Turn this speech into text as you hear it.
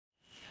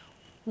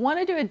Want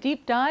to do a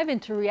deep dive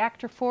into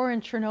Reactor 4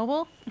 in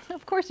Chernobyl?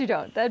 Of course you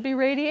don't. That'd be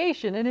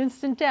radiation and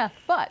instant death.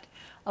 But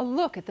a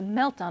look at the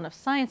meltdown of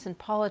science and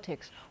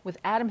politics with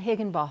Adam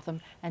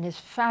Higginbotham and his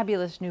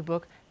fabulous new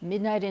book,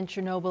 Midnight in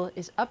Chernobyl,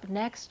 is up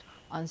next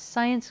on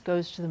Science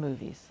Goes to the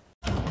Movies.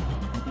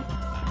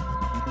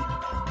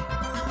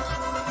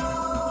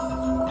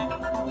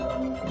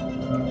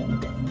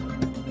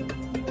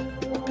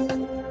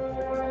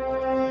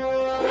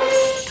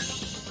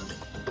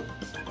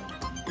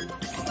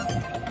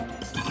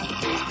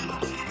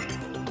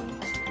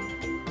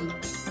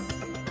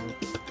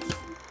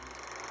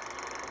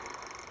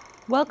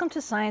 Welcome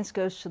to Science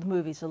Goes to the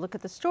Movies, a look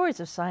at the stories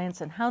of science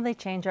and how they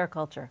change our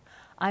culture.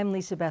 I'm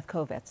Lisa Beth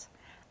Kovetz.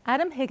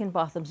 Adam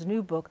Higginbotham's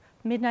new book,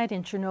 Midnight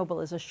in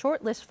Chernobyl, is a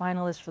shortlist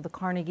finalist for the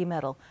Carnegie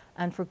Medal,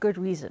 and for good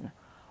reason.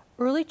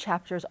 Early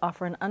chapters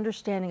offer an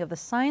understanding of the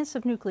science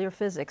of nuclear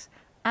physics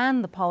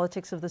and the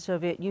politics of the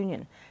Soviet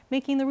Union,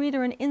 making the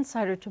reader an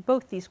insider to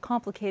both these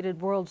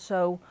complicated worlds.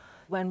 So,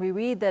 when we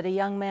read that a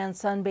young man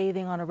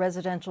sunbathing on a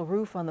residential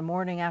roof on the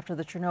morning after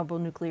the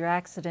Chernobyl nuclear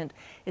accident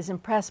is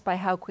impressed by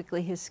how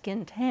quickly his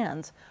skin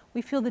tans,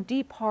 we feel the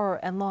deep horror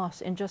and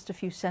loss in just a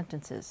few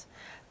sentences.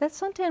 That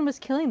suntan was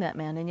killing that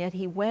man, and yet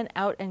he went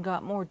out and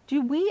got more.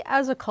 Do we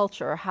as a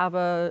culture have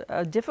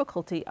a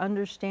difficulty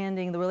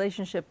understanding the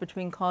relationship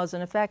between cause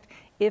and effect,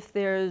 if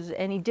there's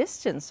any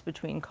distance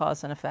between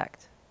cause and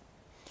effect?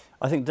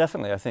 I think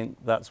definitely. I think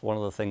that's one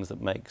of the things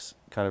that makes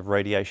kind of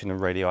radiation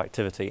and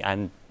radioactivity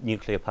and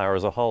nuclear power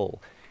as a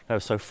whole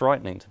so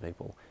frightening to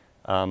people,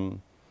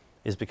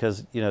 is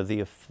because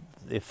the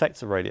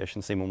effects of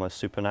radiation seem almost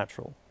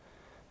supernatural,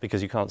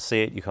 because you can't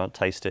see it, you can't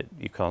taste it,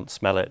 you can't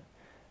smell it,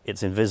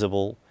 it's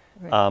invisible.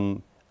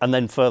 Right. And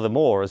then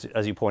furthermore,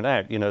 as you point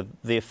out,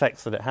 the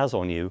effects that it has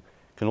on you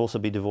can also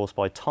be divorced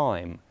by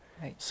time.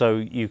 Right. So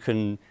you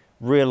can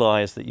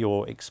realize that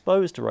you're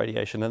exposed to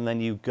radiation, and then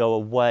you go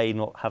away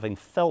not having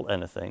felt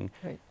anything.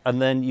 Right.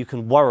 And then you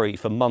can worry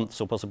for months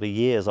or possibly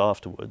years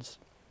afterwards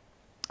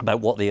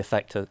about what the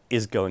effect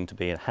is going to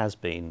be and has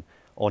been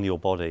on your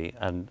body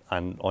and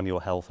on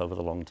your health over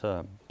the long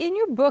term. In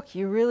your book,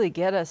 you really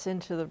get us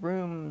into the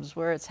rooms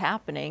where it's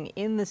happening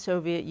in the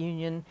Soviet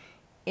Union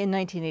in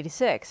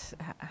 1986.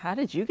 How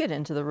did you get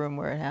into the room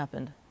where it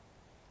happened?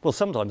 Well,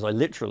 sometimes I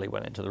literally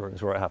went into the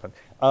rooms where it happened.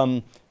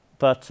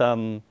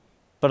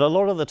 But a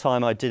lot of the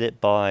time I did it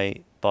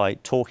by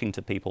talking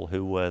to people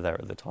who were there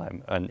at the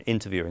time and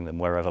interviewing them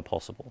wherever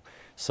possible.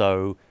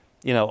 So,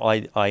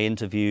 I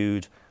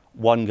interviewed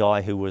one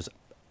guy who was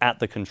at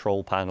the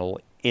control panel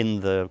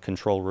in the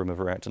control room of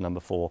reactor number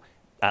 4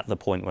 at the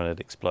point when it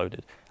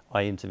exploded.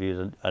 I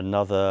interviewed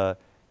another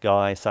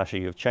guy, Sasha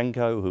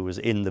Yevchenko, who was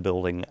in the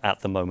building at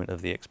the moment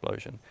of the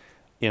explosion.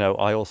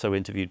 I also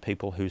interviewed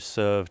people who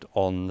served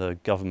on the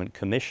government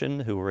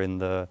commission, who were in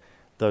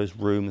those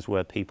rooms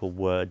where people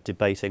were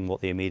debating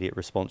what the immediate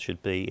response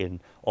should be in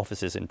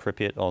offices in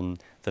Pripyat on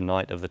the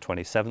night of the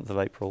 27th of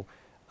April,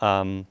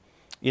 and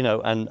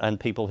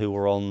people who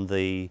were on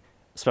the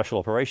special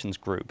operations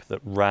group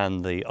that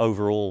ran the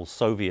overall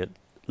Soviet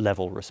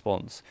level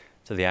response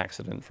to the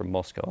accident from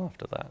Moscow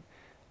after that.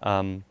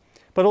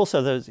 But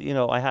also there's,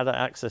 I had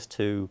access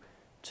to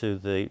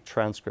the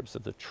transcripts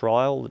of the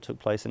trial that took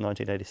place in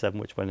 1987,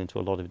 which went into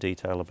a lot of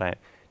detail about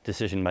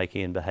decision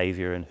making and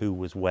behavior and who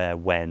was where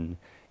when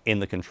in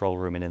the control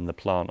room and in the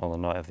plant on the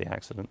night of the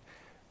accident.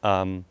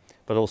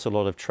 But also a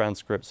lot of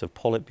transcripts of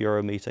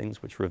Politburo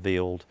meetings, which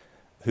revealed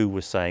who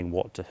was saying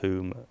what to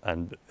whom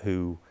and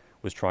who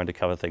was trying to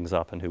cover things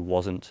up and who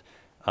wasn't,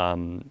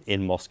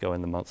 in Moscow in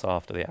the months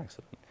after the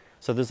accident.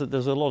 So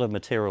there's a lot of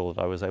material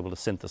that I was able to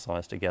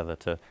synthesize together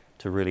to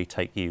really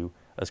take you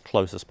as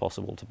close as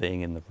possible to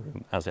being in the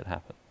room as it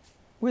happened.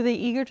 Were they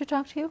eager to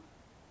talk to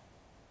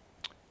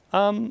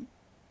you?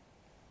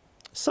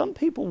 Some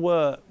people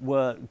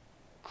were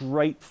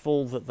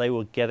grateful that they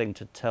were getting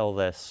to tell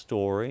their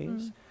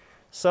stories. Mm.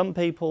 Some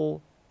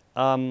people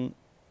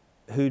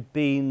who'd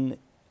been,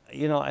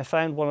 I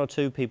found one or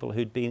two people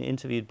who'd been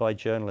interviewed by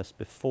journalists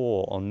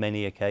before on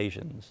many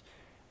occasions,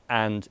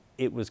 and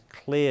it was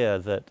clear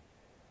that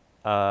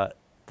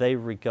they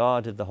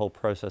regarded the whole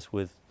process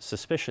with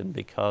suspicion,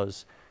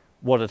 because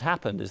what had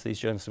happened is these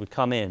journalists would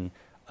come in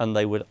and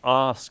they would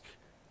ask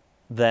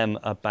them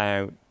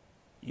about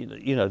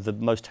the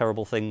most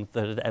terrible thing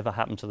that had ever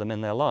happened to them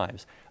in their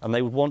lives. And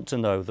they would want to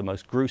know the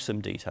most gruesome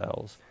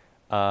details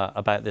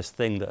about this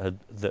thing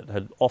that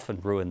had often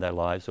ruined their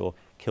lives or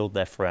killed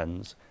their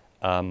friends,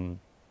 or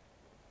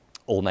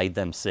made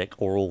them sick,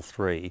 or all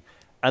three.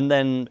 And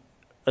then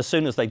as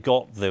soon as they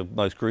got the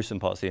most gruesome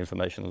parts of the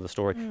information of the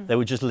story, they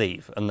would just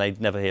leave and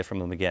they'd never hear from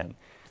them again.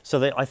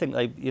 So I think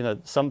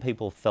some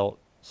people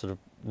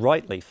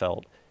rightly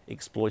felt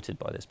exploited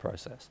by this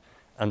process.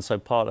 And so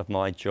part of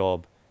my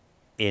job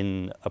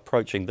in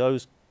approaching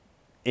those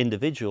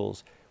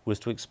individuals was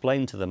to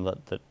explain to them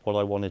that what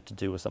I wanted to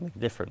do was something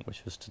different,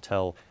 which was to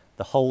tell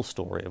the whole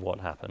story of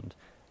what happened,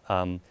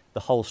 the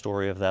whole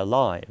story of their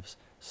lives,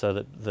 so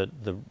that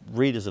the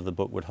readers of the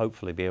book would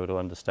hopefully be able to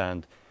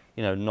understand,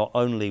 not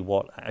only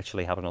what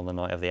actually happened on the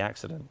night of the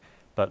accident,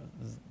 but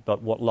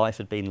what life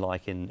had been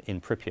like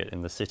in Pripyat,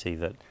 in the city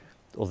that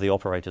all the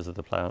operators of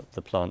the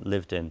plant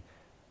lived in,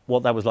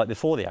 what that was like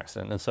before the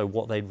accident, and so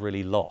what they'd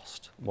really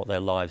lost, what their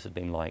lives had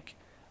been like,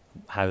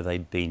 how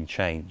they'd been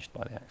changed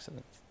by the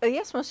accident.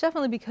 Yes, most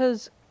definitely,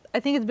 because I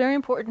think it's very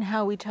important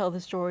how we tell the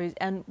stories.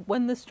 And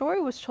when the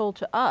story was told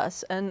to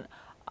us, and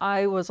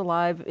I was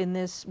alive in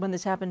this when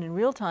this happened in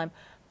real time,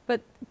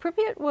 but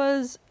Pripyat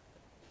was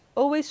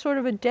always sort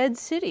of a dead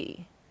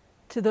city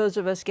to those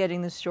of us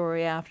getting the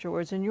story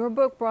afterwards. And your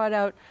book brought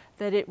out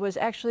that it was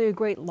actually a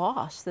great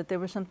loss, that there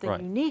was something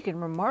unique and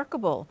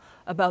remarkable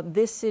about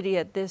this city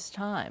at this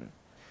time.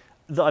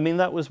 I mean,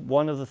 that was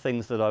one of the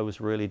things that I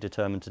was really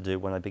determined to do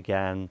when I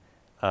began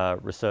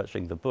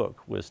researching the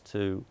book, was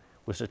to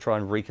try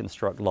and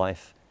reconstruct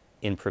life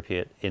in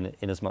Pripyat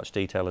in as much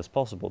detail as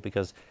possible,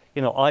 because,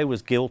 you know, I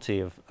was guilty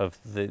of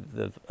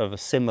a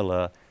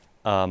similar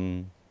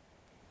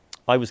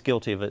I was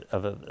guilty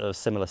of a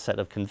similar set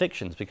of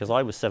convictions, because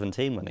I was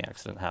 17 when the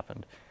accident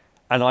happened.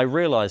 And I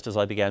realized as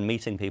I began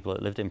meeting people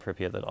that lived in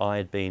Pripyat that I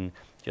had been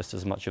just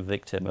as much a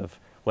victim of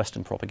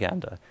Western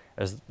propaganda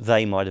as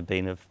they might have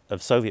been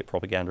of Soviet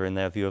propaganda in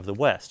their view of the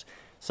West.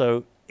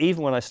 So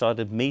even when I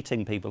started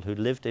meeting people who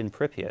lived in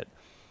Pripyat,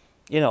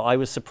 you know, I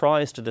was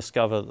surprised to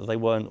discover that they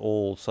weren't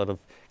all sort of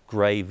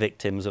grey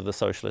victims of the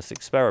socialist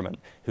experiment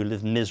who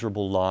lived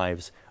miserable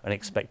lives and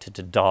expected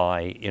to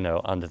die, you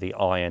know, under the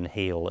iron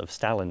heel of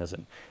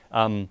Stalinism.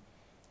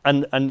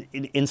 And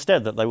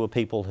instead that they were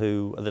people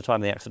who, at the time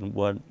of the accident,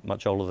 weren't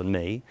much older than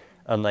me,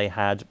 and they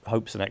had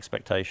hopes and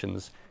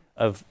expectations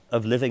of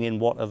living in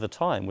what at the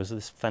time was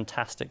this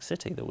fantastic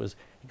city that was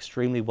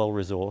extremely well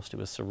resourced. It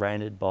was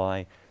surrounded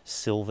by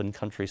sylvan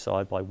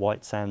countryside, by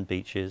white sand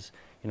beaches.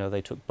 You know,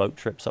 they took boat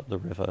trips up the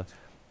river.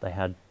 They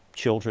had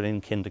children in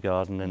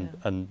kindergarten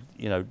and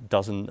you know,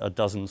 a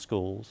dozen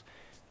schools.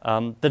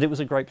 That it was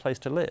a great place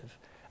to live.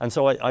 And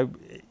so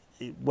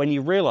when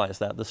you realize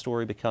that, the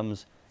story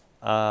becomes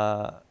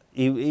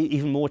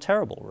even more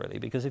terrible, really,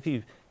 because if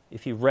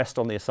you rest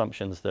on the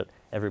assumptions that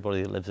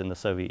everybody that lives in the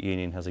Soviet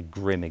Union has a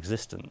grim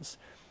existence,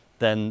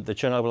 then the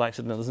Chernobyl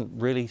accident doesn't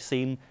really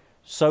seem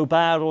so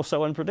bad or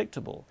so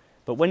unpredictable.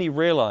 But when you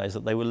realize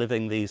that they were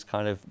living these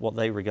kind of what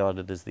they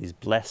regarded as these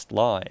blessed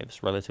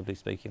lives, relatively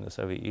speaking, in the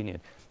Soviet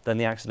Union, then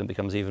the accident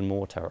becomes even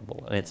more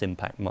terrible and its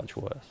impact much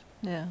worse.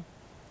 Yeah.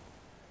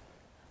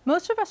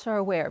 Most of us are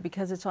aware,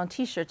 because it's on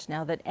t-shirts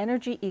now, that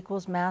energy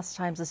equals mass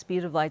times the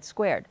speed of light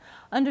squared.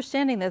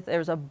 Understanding that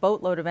there's a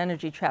boatload of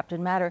energy trapped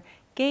in matter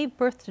gave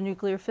birth to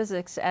nuclear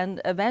physics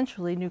and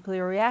eventually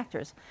nuclear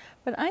reactors.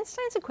 But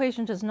Einstein's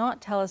equation does not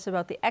tell us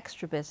about the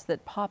extra bits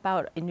that pop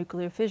out in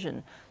nuclear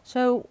fission.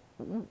 So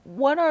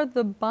what are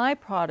the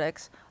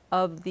byproducts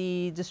of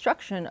the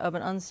destruction of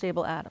an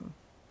unstable atom?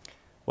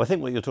 Well, I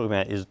think what you're talking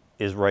about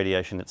is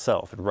radiation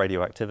itself and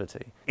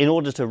radioactivity. In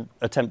order to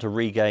attempt to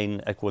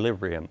regain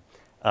equilibrium,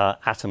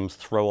 atoms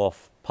throw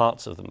off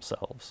parts of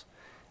themselves,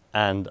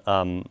 and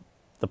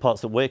the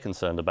parts that we're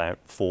concerned about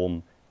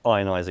form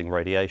ionizing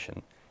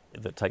radiation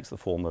that takes the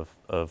form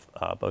of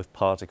both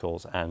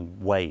particles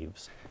and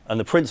waves. And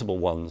the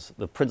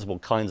principal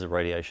kinds of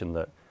radiation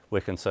that we're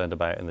concerned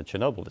about in the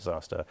Chernobyl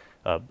disaster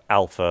are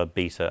alpha,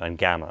 beta, and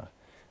gamma.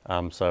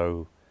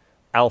 So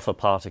alpha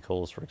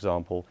particles, for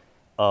example,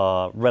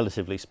 are,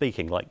 relatively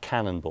speaking, like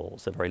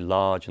cannonballs. They're very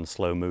large and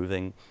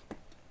slow-moving,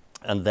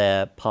 and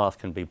their path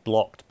can be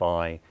blocked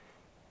by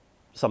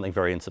something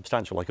very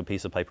insubstantial, like a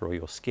piece of paper or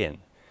your skin.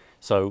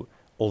 So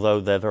although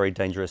they're very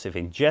dangerous if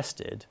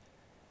ingested,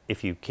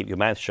 if you keep your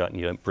mouth shut and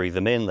you don't breathe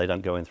them in, they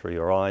don't go in through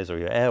your eyes or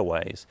your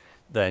airways,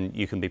 then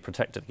you can be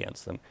protected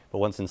against them. But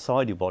once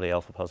inside your body,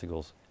 alpha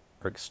particles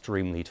are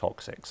extremely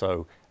toxic.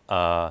 So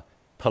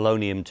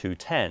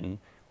polonium-210,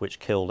 which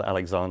killed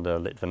Alexander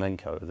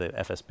Litvinenko, the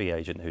FSB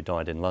agent who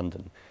died in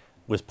London,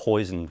 was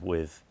poisoned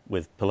with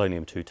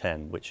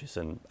polonium-210, which is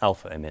an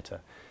alpha emitter,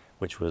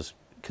 which was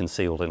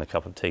concealed in a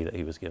cup of tea that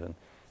he was given.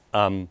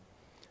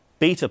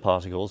 Beta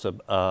particles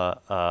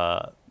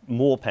are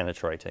more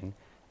penetrating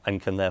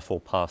and can therefore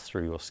pass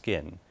through your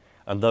skin.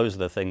 And those are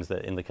the things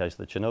that, in the case of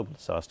the Chernobyl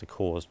disaster,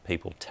 caused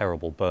people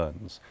terrible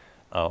burns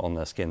on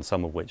their skin,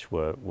 some of which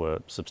were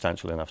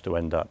substantial enough to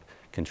end up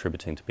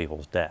contributing to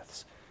people's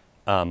deaths.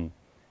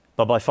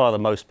 But by far the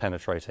most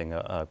penetrating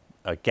are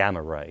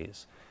gamma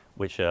rays,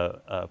 which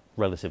are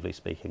relatively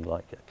speaking,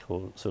 like a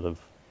sort of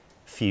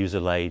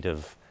fusillade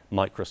of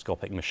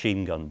microscopic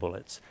machine gun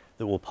bullets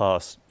that will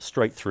pass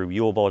straight through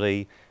your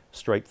body,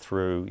 straight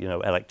through, you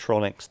know,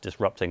 electronics,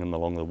 disrupting them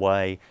along the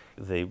way.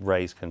 The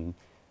rays can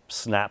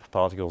snap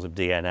particles of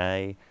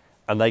DNA,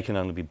 and they can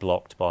only be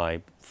blocked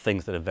by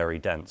things that are very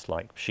dense,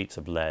 like sheets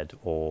of lead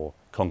or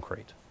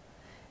concrete.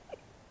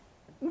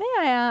 May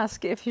I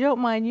ask, if you don't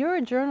mind, you're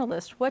a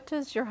journalist. What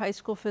does your high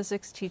school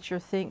physics teacher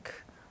think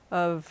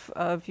of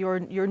your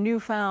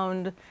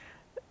newfound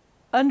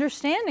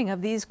understanding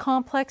of these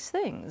complex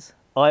things?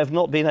 I have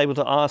not been able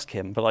to ask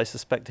him, but I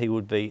suspect he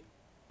would be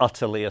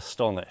utterly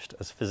astonished,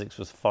 as physics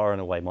was far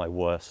and away my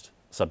worst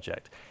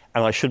subject.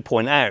 And I should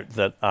point out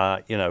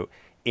that, you know,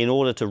 in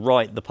order to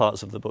write the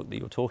parts of the book that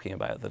you're talking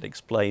about that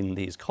explain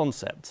these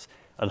concepts,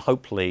 and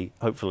hopefully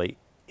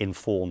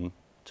inform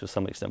to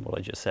some extent what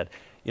I just said.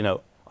 You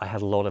know, I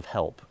had a lot of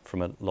help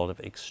from a lot of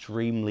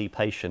extremely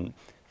patient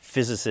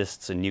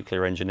physicists and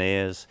nuclear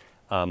engineers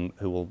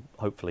who will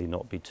hopefully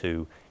not be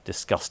too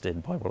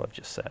disgusted by what I've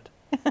just said.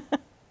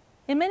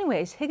 In many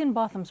ways,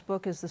 Higginbotham's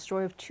book is the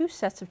story of two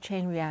sets of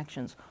chain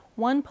reactions,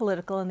 one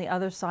political and the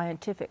other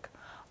scientific.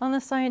 On the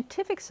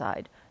scientific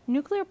side,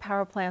 nuclear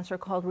power plants are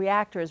called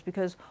reactors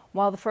because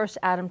while the first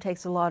atom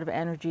takes a lot of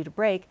energy to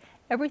break,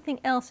 everything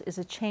else is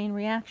a chain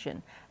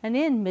reaction. And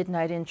in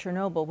Midnight in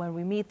Chernobyl, when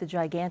we meet the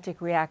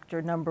gigantic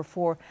reactor number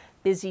 4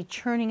 busy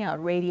churning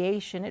out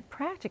radiation, it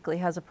practically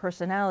has a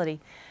personality,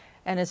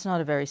 and it's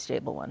not a very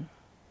stable one.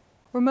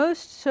 Were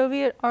most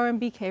Soviet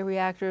RMBK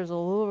reactors a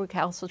little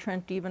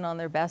recalcitrant even on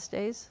their best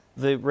days?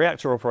 The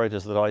reactor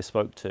operators that I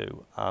spoke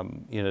to,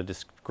 you know,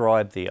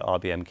 described the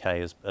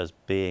RBMK as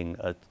being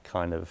a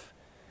kind of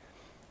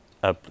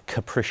a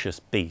capricious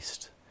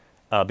beast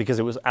because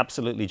it was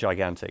absolutely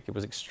gigantic. It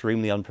was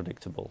extremely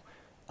unpredictable,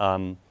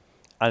 and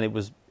it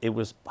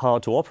was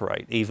hard to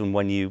operate even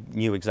when you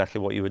knew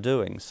exactly what you were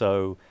doing.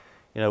 So,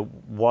 you know,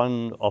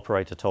 one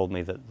operator told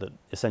me that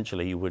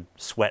essentially you would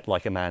sweat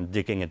like a man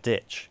digging a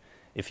ditch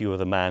if you were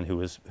the man who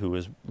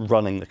was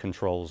running the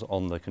controls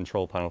on the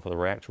control panel for the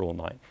reactor all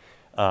night.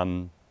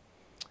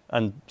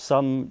 And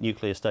some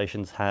nuclear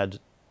stations had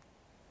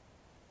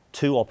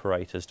 2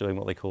 operators doing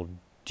what they called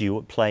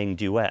playing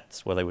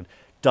duets, where they would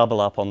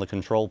double up on the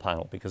control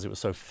panel because it was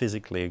so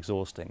physically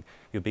exhausting.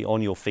 You'd be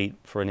on your feet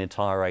for an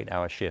entire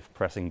 8-hour shift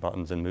pressing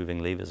buttons and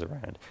moving levers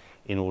around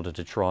in order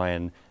to try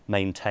and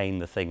maintain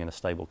the thing in a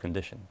stable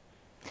condition.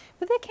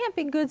 But that can't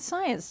be good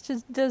science.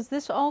 Does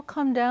this all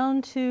come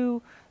down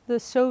to the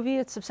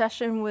Soviets'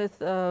 obsession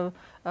with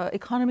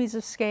economies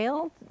of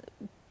scale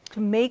to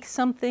make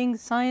something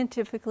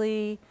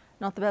scientifically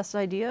not the best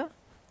idea?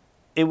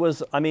 It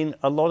was, I mean,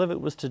 a lot of it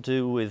was to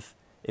do with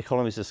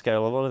economies of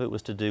scale. A lot of it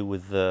was to do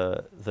with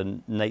the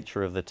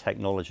nature of the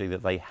technology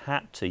that they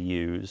had to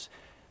use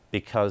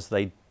because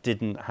they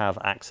didn't have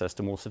access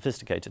to more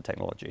sophisticated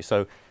technology.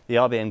 So the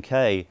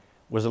RBMK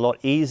was a lot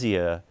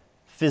easier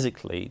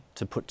physically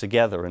to put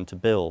together and to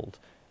build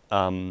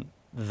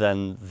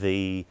than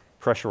the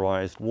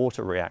pressurized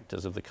water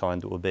reactors of the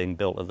kind that were being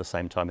built at the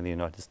same time in the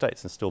United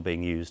States and still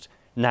being used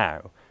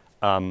now.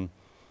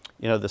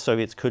 You know, the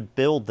Soviets could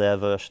build their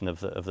version of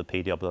the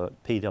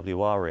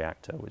PWR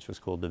reactor, which was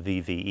called the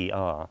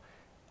VVER,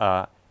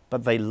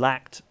 but they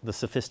lacked the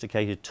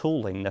sophisticated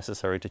tooling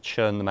necessary to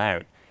churn them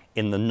out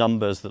in the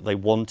numbers that they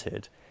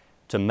wanted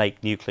to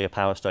make nuclear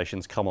power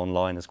stations come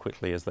online as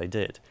quickly as they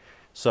did.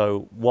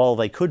 So while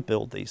they could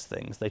build these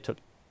things, they took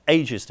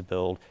ages to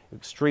build,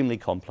 extremely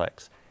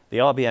complex. The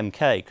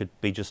RBMK could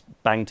be just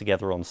banged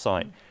together on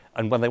site.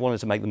 And when they wanted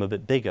to make them a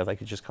bit bigger, they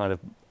could just kind of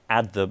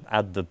add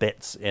the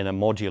bits in a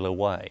modular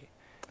way.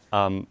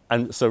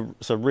 And so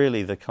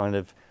really the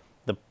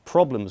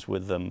problems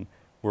with them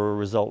were a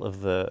result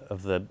of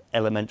the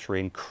elementary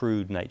and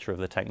crude nature of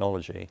the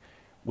technology,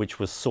 which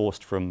was sourced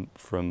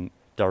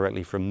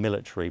directly from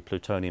military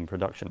plutonium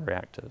production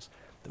reactors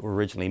that were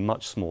originally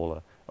much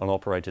smaller and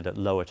operated at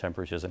lower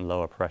temperatures and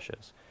lower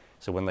pressures.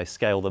 So when they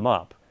scaled them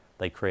up,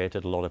 they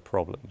created a lot of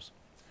problems.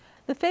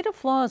 The fatal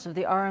flaws of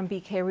the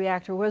RMBK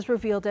reactor was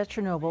revealed at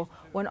Chernobyl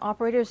when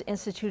operators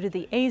instituted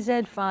the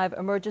AZ-5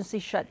 emergency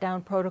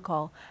shutdown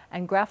protocol,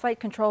 and graphite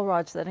control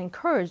rods that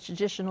encouraged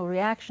additional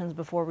reactions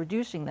before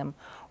reducing them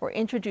were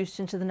introduced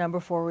into the number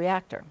 4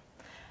 reactor.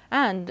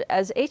 And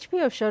as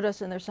HBO showed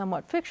us in their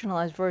somewhat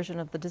fictionalized version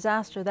of the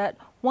disaster, that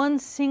one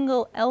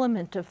single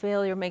element of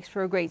failure makes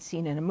for a great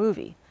scene in a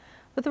movie.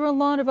 But there were a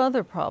lot of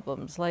other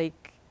problems,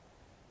 like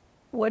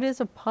what is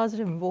a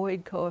positive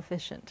void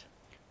coefficient?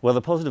 Well,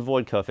 the positive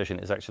void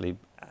coefficient is actually,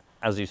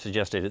 as you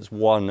suggested, it's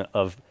one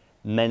of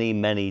many,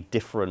 many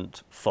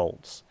different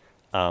faults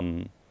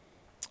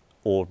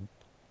or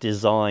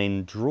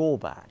design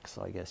drawbacks,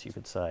 I guess you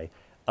could say,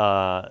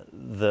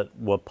 that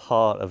were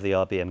part of the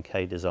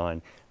RBMK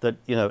design that,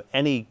 you know,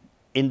 any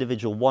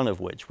individual one of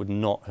which would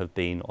not have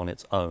been on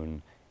its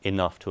own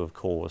enough to have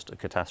caused a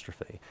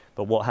catastrophe.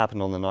 But what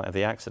happened on the night of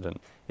the accident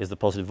is the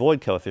positive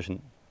void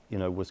coefficient, you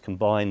know, was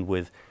combined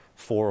with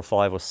 4 or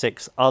 5 or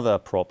 6 other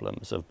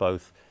problems of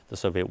both the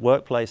Soviet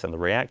workplace and the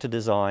reactor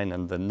design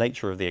and the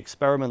nature of the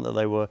experiment that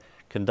they were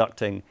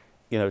conducting,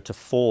 you know, to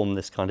form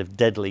this kind of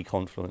deadly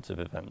confluence of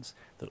events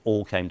that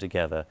all came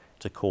together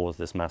to cause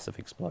this massive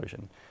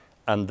explosion.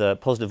 And the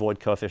positive void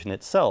coefficient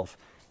itself,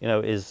 you know,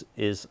 is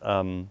it's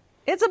a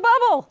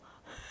bubble.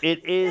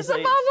 It is. It's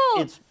a bubble.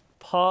 It's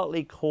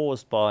partly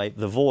caused by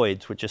the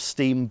voids, which are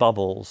steam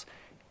bubbles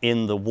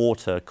in the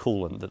water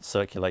coolant that's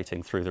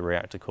circulating through the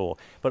reactor core.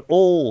 But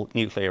all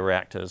nuclear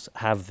reactors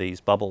have these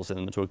bubbles in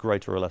them to a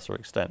greater or lesser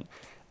extent.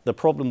 The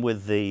problem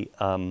with the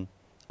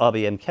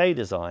RBMK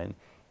design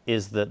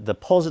is that the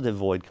positive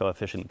void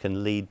coefficient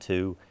can lead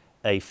to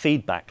a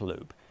feedback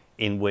loop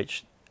in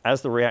which,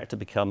 as the reactor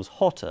becomes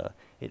hotter,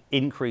 it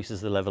increases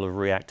the level of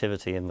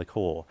reactivity in the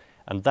core,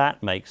 and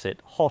that makes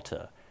it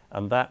hotter.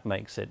 And that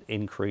makes it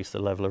increase the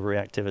level of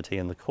reactivity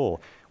in the core,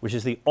 which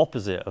is the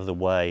opposite of the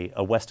way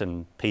a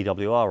Western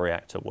PWR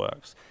reactor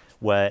works,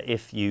 where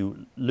if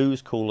you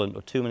lose coolant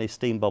or too many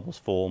steam bubbles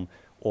form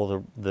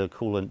or the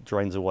coolant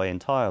drains away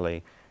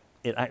entirely,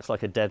 it acts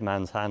like a dead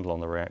man's handle on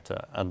the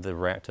reactor, and the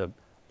reactor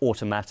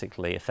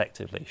automatically,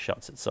 effectively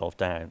shuts itself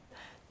down.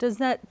 Does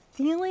that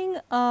feeling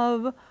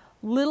of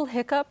little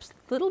hiccups,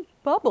 little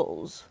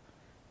bubbles,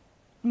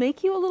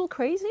 make you a little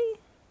crazy?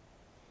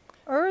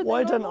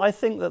 I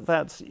think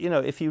that's, you know,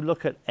 if you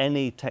look at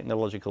any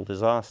technological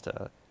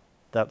disaster,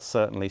 that's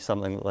certainly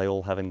something that they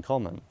all have in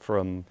common,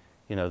 from,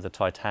 you know, the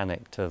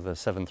Titanic to the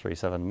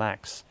 737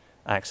 MAX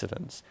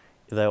accidents.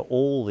 They're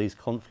all these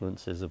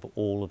confluences of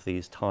all of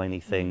these tiny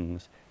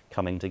things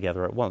coming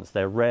together at once.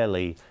 They're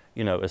rarely,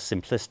 you know, as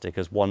simplistic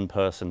as one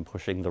person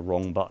pushing the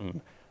wrong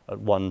button at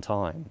one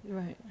time.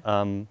 Right.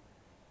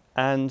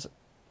 And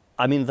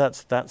I mean,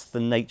 that's the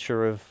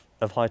nature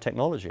of high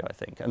technology, I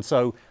think. And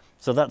so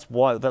that's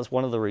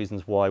one of the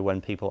reasons why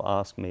when people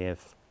ask me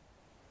if,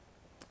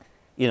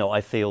 you know, I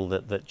feel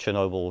that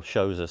Chernobyl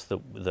shows us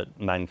that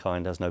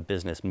mankind has no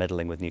business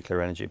meddling with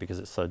nuclear energy because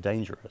it's so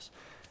dangerous.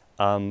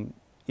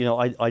 You know,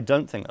 I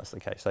don't think that's the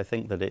case. I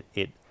think that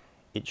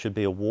it should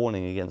be a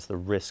warning against the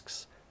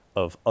risks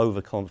of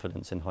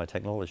overconfidence in high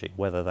technology,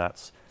 whether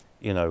that's,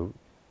 you know,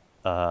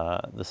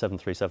 the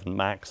 737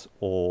 MAX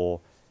or,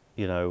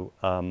 you know,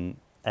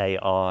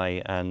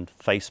 AI and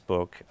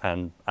Facebook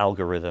and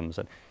algorithms.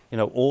 And, you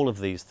know, all of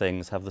these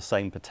things have the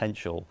same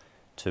potential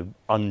to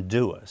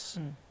undo us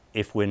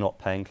if we're not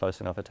paying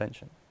close enough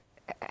attention.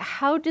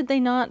 How did they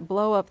not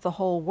blow up the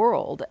whole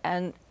world?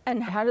 And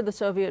how did the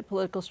Soviet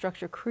political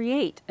structure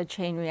create a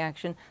chain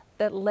reaction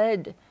that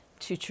led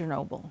to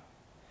Chernobyl?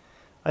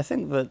 I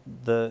think that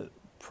the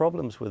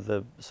problems with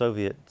the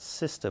Soviet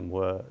system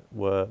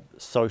were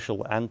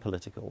social and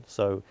political.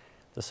 So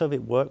the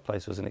Soviet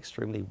workplace was an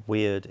extremely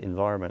weird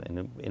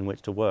environment in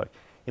which to work,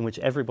 in which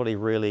everybody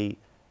really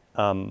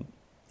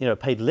you know,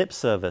 paid lip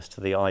service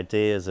to the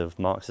ideas of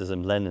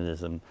Marxism,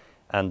 Leninism,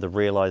 and the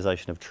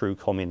realization of true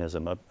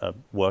communism, a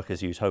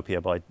workers' utopia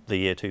by the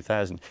year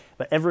 2000.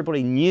 But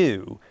everybody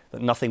knew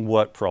that nothing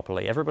worked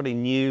properly. Everybody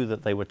knew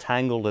that they were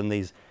tangled in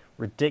these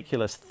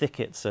ridiculous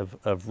thickets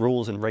of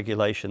rules and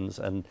regulations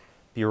and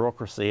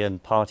bureaucracy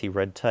and party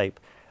red tape.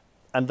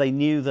 And they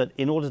knew that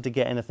in order to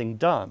get anything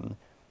done,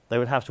 they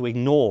would have to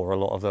ignore a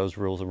lot of those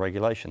rules and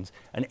regulations.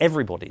 And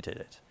everybody did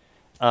it.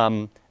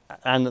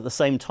 And at the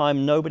same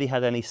time, nobody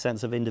had any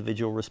sense of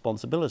individual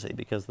responsibility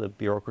because the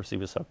bureaucracy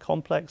was so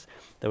complex.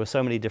 There were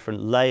so many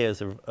different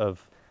layers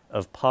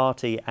of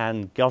party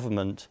and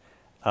government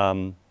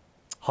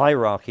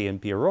hierarchy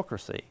and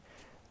bureaucracy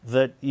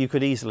that you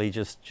could easily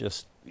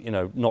just you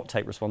know, not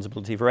take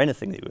responsibility for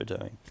anything that you were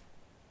doing.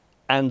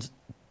 And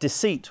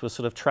deceit was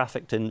sort of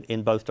trafficked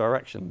in both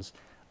directions,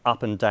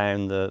 up and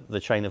down the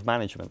chain of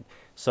management.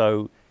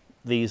 So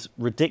these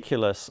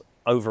ridiculous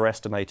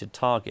overestimated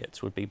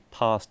targets would be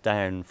passed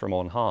down from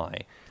on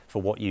high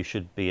for what you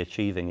should be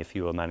achieving if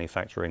you were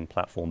manufacturing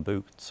platform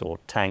boots or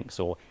tanks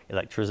or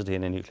electricity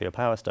in a nuclear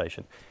power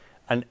station.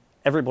 And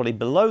everybody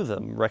below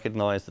them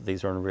recognized that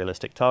these are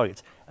unrealistic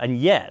targets. And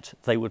yet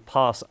they would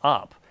pass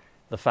up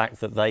the fact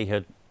that they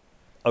had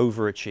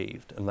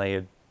overachieved and they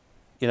had,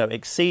 you know,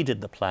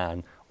 exceeded the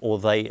plan, or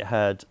they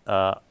had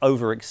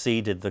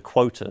over-exceeded the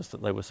quotas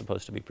that they were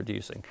supposed to be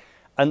producing.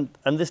 And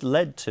this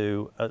led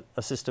to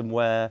a system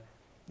where,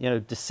 you know,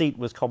 deceit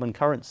was common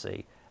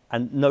currency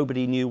and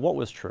nobody knew what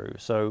was true.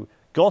 So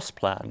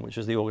Gosplan, which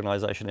is the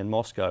organization in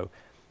Moscow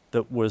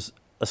that was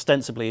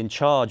ostensibly in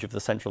charge of the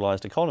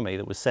centralized economy,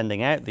 that was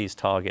sending out these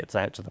targets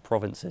out to the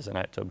provinces and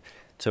out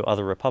to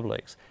other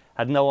republics,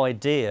 had no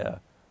idea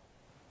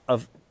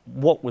of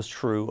what was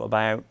true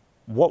about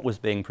what was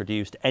being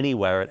produced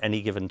anywhere at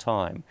any given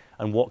time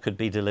and what could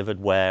be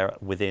delivered where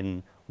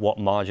within what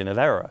margin of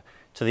error,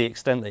 to the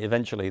extent that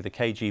eventually the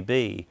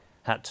KGB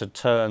had to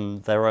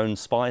turn their own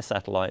spy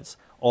satellites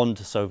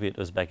onto Soviet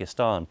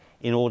Uzbekistan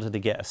in order to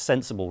get a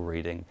sensible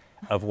reading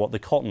of what the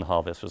cotton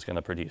harvest was going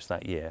to produce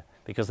that year,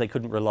 because they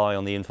couldn't rely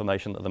on the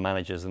information that the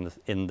managers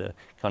in the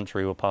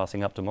country were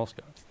passing up to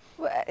Moscow.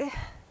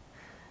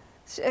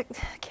 So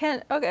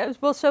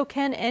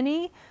can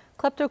any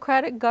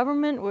kleptocratic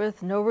government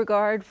with no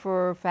regard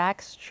for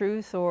facts,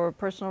 truth, or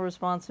personal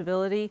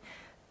responsibility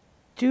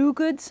do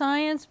good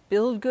science,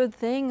 build good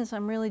things?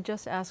 I'm really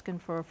just asking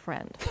for a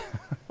friend.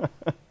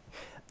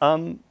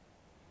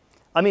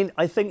 I mean,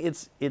 I think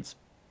it's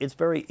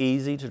very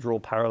easy to draw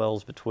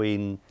parallels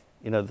between,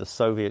 you know, the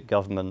Soviet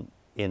government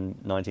in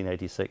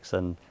 1986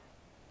 and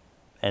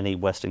any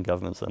Western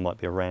governments that might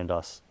be around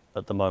us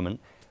at the moment.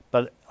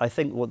 But I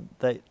think what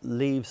that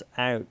leaves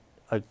out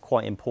a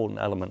quite important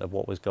element of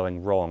what was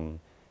going wrong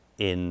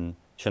in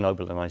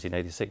Chernobyl in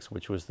 1986,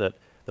 which was that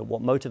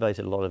what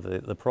motivated a lot of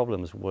the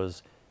problems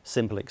was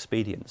simple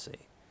expediency.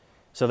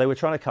 So they were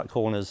trying to cut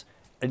corners,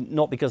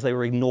 not because they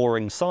were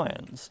ignoring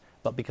science,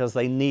 but because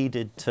they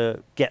needed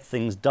to get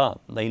things done.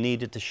 They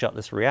needed to shut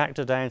this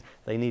reactor down,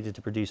 they needed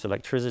to produce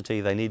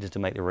electricity, they needed to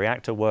make the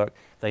reactor work,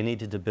 they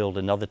needed to build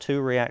another 2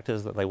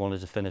 reactors that they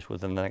wanted to finish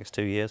within the next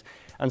 2 years.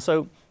 And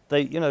so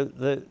they, you know,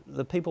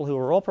 the people who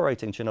were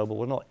operating Chernobyl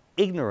were not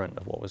ignorant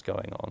of what was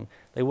going on.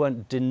 They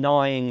weren't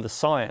denying the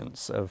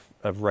science of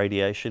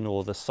radiation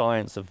or the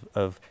science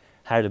of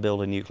how to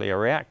build a nuclear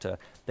reactor.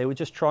 They were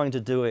just trying to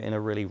do it in a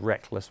really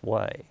reckless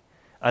way.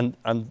 And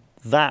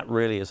that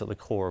really is at the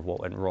core of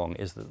what went wrong,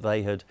 is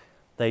that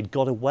they'd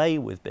got away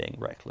with being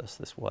reckless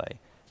this way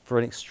for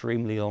an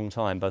extremely long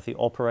time, both the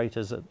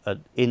operators at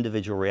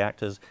individual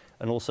reactors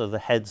and also the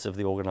heads of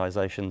the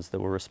organizations that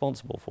were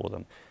responsible for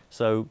them.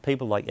 So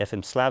people like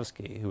Efim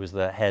Slavsky, who was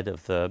the head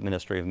of the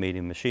Ministry of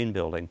Medium Machine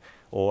Building,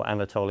 or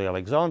Anatoly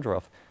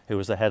Alexandrov, who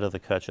was the head of the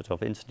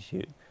Kurchatov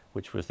Institute,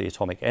 which was the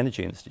Atomic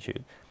Energy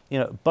Institute, you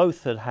know,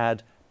 both had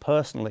had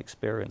personal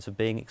experience of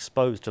being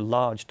exposed to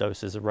large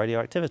doses of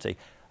radioactivity.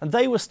 And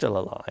they were still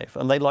alive,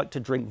 and they liked to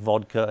drink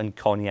vodka and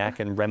cognac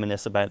and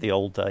reminisce about the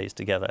old days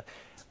together.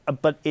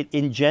 But it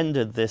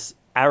engendered this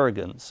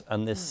arrogance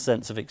and this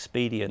sense of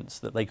expedience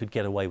that they could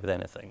get away with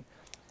anything.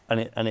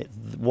 And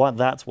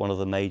that's one of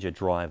the major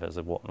drivers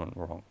of what went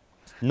wrong,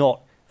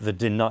 not the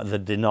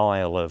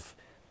denial of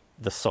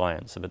the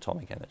science of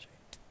atomic energy.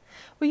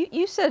 Well,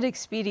 you said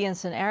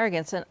expedience and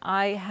arrogance, and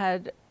I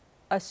had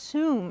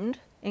assumed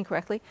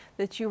incorrectly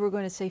that you were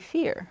going to say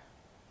fear.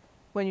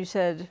 When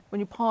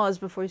you paused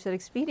before you said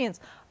expedience,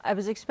 I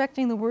was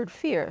expecting the word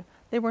fear.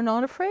 They were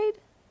not afraid?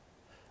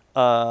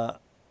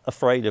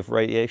 Afraid of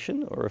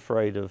radiation or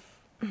afraid of?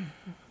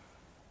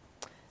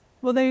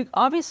 Well, they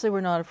obviously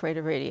were not afraid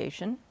of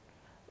radiation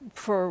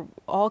for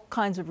all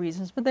kinds of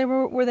reasons, but do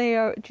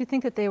you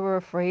think that they were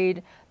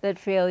afraid that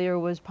failure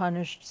was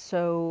punished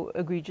so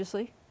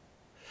egregiously?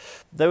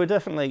 They were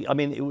definitely, I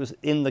mean, it was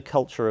in the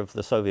culture of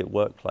the Soviet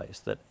workplace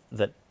that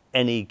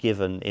any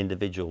given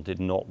individual did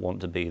not want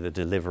to be the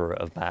deliverer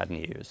of bad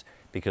news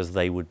because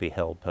they would be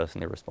held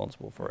personally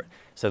responsible for it.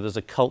 So there's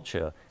a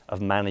culture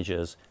of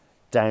managers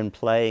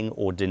downplaying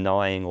or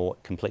denying or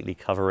completely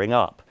covering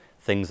up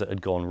things that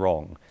had gone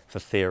wrong for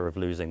fear of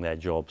losing their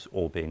jobs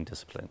or being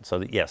disciplined. So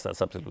that, yes,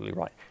 that's absolutely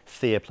right.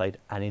 Fear played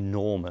an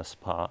enormous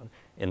part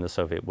in the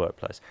Soviet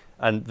workplace.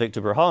 And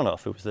Viktor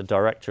Bryukhanov, who was the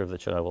director of the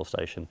Chernobyl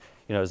station,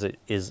 you know,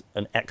 is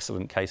an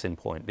excellent case in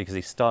point, because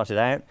he started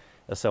out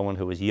as someone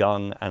who was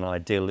young and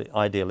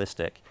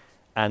idealistic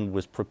and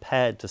was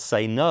prepared to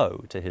say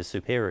no to his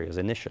superiors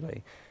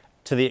initially,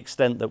 to the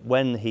extent that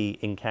when he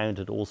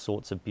encountered all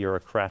sorts of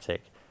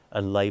bureaucratic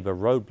and labor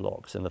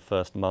roadblocks in the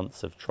first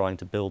months of trying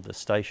to build this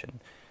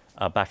station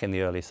back in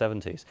the early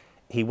 70s,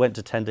 he went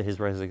to tender his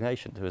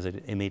resignation to his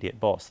immediate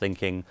boss,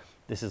 thinking,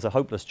 this is a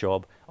hopeless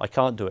job, I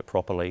can't do it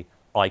properly,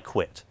 I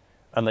quit.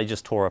 And they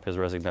just tore up his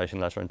resignation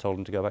letter and told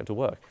him to go back to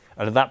work.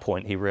 And at that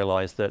point, he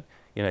realized that,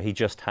 you know, he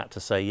just had to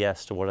say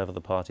yes to whatever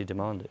the party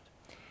demanded.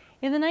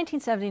 In the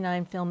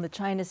 1979 film The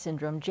China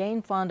Syndrome,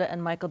 Jane Fonda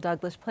and Michael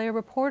Douglas play a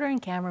reporter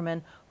and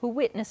cameraman who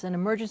witness an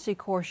emergency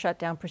core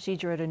shutdown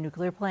procedure at a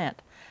nuclear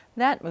plant.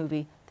 That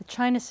movie, The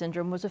China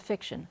Syndrome, was a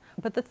fiction,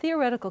 but the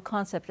theoretical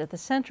concept at the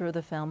center of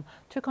the film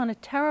took on a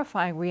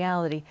terrifying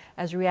reality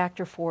as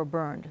Reactor 4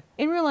 burned.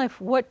 In real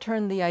life, what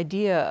turned the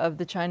idea of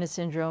The China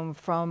Syndrome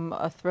from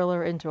a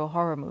thriller into a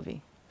horror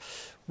movie?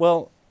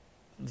 Well,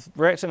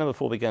 reactor number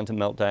 4 began to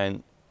melt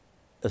down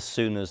as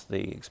soon as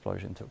the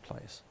explosion took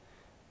place.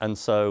 And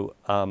so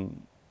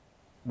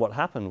what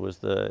happened was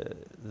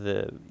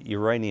the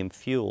uranium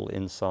fuel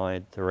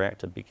inside the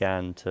reactor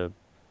began to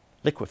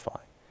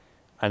liquefy,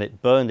 and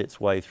it burned its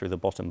way through the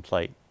bottom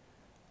plate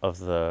of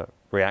the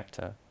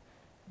reactor,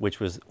 which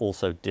was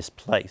also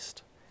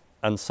displaced.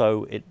 And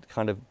so it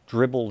kind of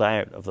dribbled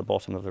out of the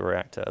bottom of the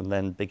reactor and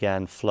then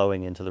began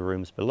flowing into the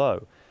rooms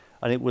below.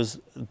 And it was,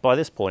 by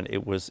this point,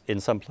 it was in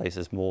some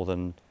places more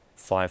than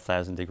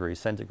 5,000 degrees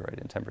centigrade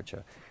in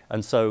temperature.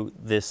 And so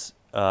this,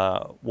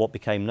 what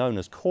became known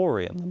as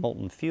corium, the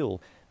molten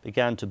fuel,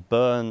 began to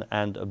burn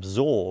and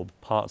absorb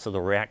parts of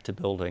the reactor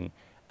building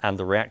and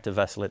the reactor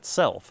vessel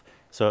itself.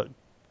 So it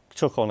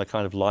took on a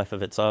kind of life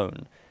of its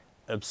own,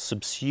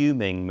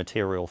 subsuming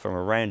material from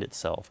around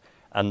itself,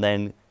 and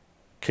then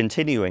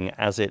continuing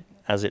as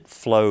it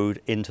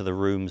flowed into the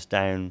rooms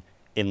down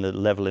in the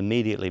level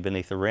immediately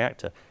beneath the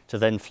reactor, to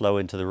then flow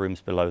into the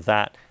rooms below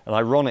that, and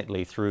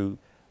ironically through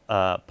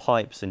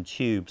pipes and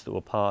tubes that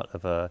were part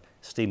of a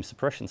steam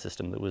suppression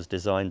system that was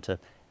designed to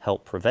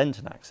help prevent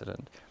an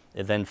accident.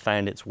 It then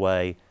found its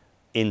way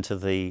into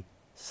the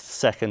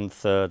second,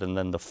 third, and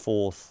then the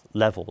fourth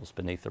levels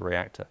beneath the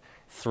reactor,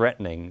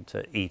 threatening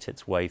to eat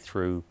its way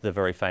through the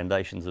very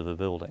foundations of the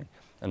building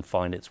and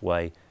find its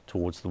way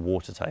towards the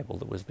water table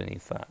that was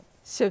beneath that.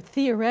 So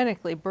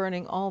theoretically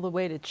burning all the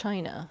way to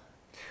China.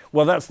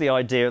 Well, that's the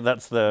idea.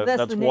 That's why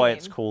name.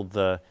 it's called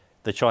the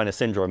China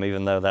Syndrome,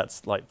 even though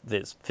that's like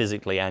it's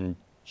physically and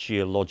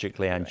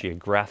geologically and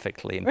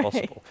geographically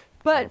impossible.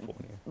 But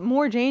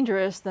more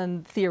dangerous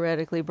than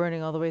theoretically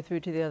burning all the way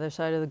through to the other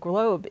side of the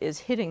globe is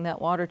hitting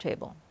that water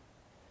table.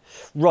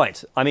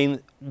 Right. I mean,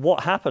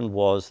 what happened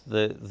was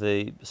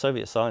the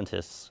Soviet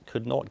scientists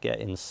could not get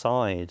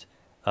inside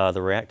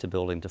the reactor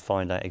building to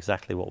find out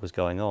exactly what was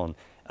going on.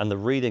 And the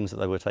readings that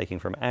they were taking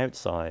from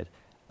outside,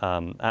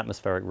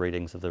 atmospheric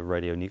readings of the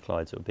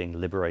radionuclides that were being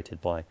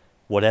liberated by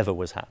whatever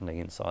was happening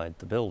inside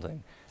the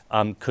building,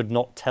 could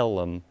not tell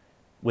them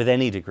with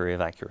any degree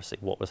of accuracy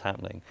what was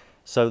happening.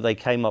 So they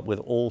came up with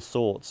all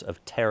sorts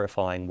of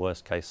terrifying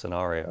worst-case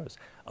scenarios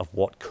of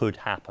what could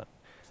happen.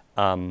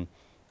 And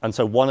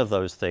so one of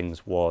those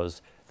things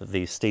was that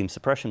these steam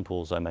suppression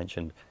pools I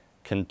mentioned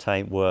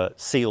were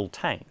sealed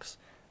tanks,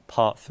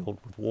 part filled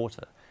with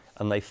water.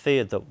 And they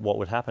feared that what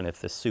would happen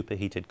if this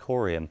superheated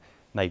corium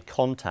made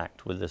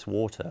contact with this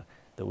water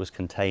that was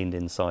contained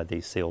inside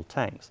these sealed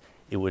tanks,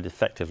 it would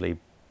effectively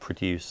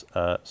produce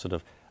a sort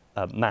of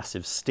a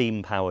massive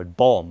steam-powered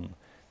bomb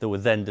that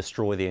would then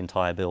destroy the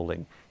entire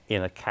building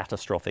in a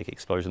catastrophic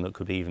explosion that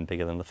could be even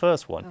bigger than the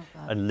first one,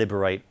 and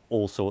liberate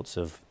all sorts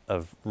of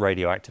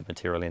radioactive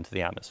material into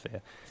the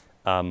atmosphere,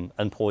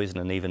 and poison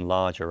an even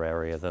larger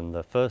area than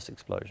the first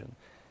explosion.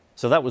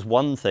 So that was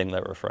one thing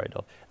they were afraid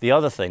of. The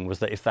other thing was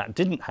that if that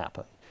didn't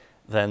happen,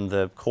 then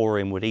the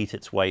corium would eat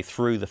its way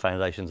through the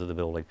foundations of the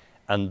building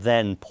and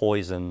then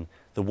poison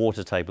the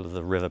water table of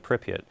the river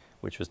Pripyat,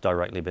 which was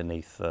directly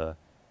beneath the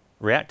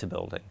reactor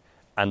building.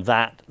 And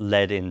that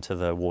led into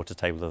the water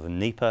table of the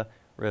Dnieper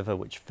River,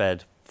 which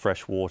fed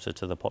fresh water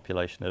to the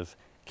population of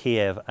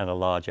Kiev and a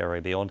large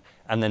area beyond.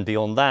 And then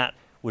beyond that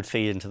would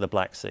feed into the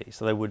Black Sea.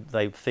 So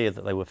they feared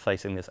that they were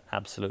facing this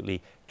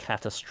absolutely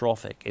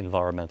catastrophic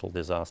environmental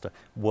disaster,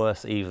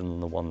 worse even than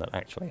the one that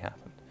actually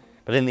happened.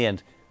 But in the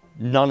end,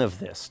 none of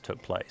this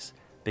took place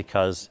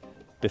because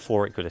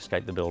before it could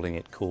escape the building,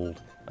 it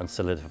cooled and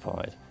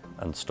solidified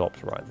and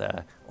stopped right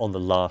there on the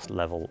last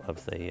level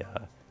of the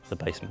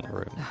basement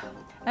room.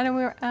 And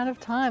we're out of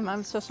time.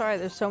 I'm so sorry.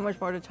 There's so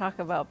much more to talk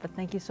about, but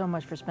thank you so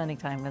much for spending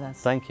time with us.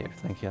 Thank you.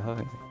 Thank you for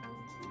having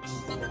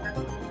me.